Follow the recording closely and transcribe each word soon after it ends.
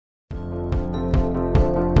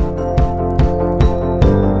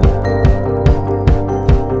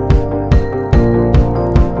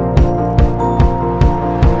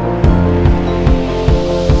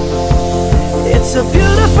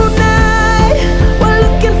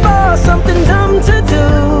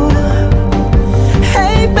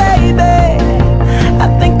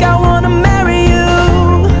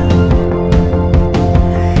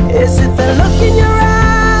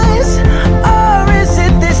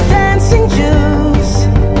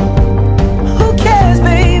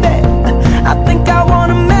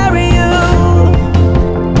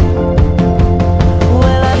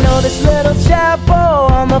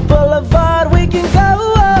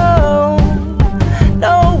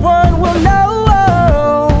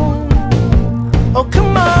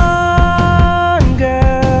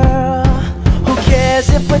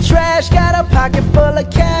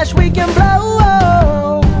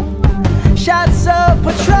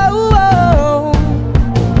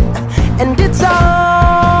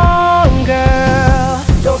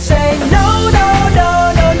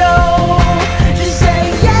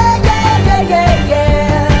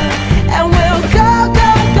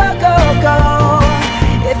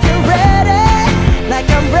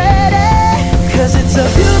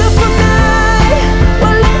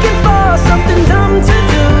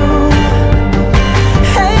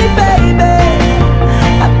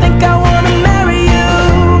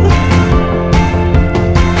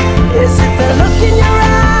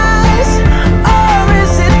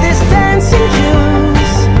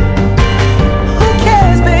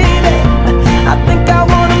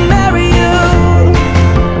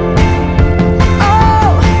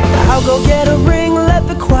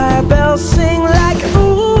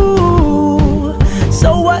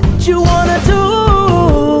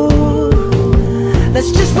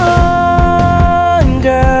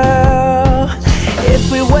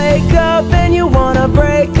wake up and you wanna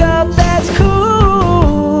break up, that's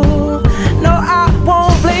cool. No, I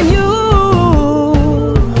won't blame you.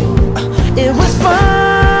 It was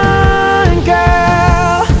fun,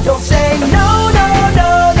 girl. Don't say no, no,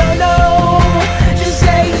 no, no, no. Just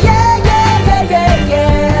say yeah, yeah, yeah, yeah,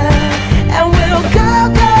 yeah. And we'll go,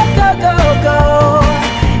 go, go, go, go.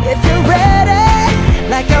 If you're ready,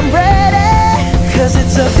 like I'm ready. 'Cause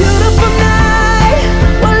it's a beautiful night.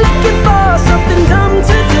 We're looking for something dumb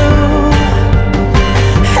to do.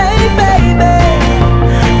 Hey baby,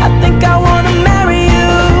 I think I wanna marry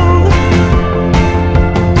you.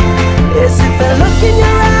 Is it the look in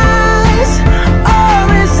your eyes, or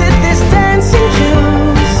is it this dancing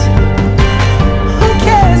juice? Who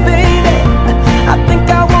cares, baby? I think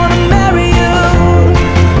I wanna marry you.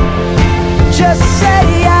 Just say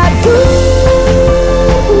I do.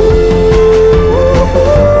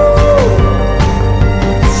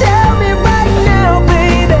 Tell me right now,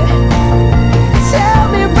 baby. Tell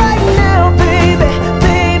me right now, baby.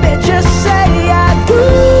 Baby, just say I do.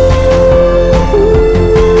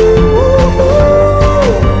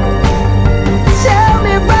 Tell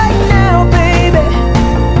me right now, baby.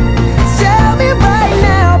 Tell me right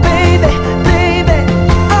now, baby. Baby,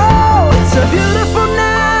 oh, it's a beautiful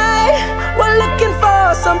night. We're looking for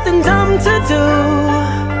something dumb to do.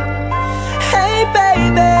 Hey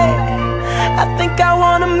baby, I think I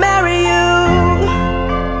wanna marry you.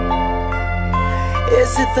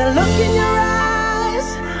 Is it the look in your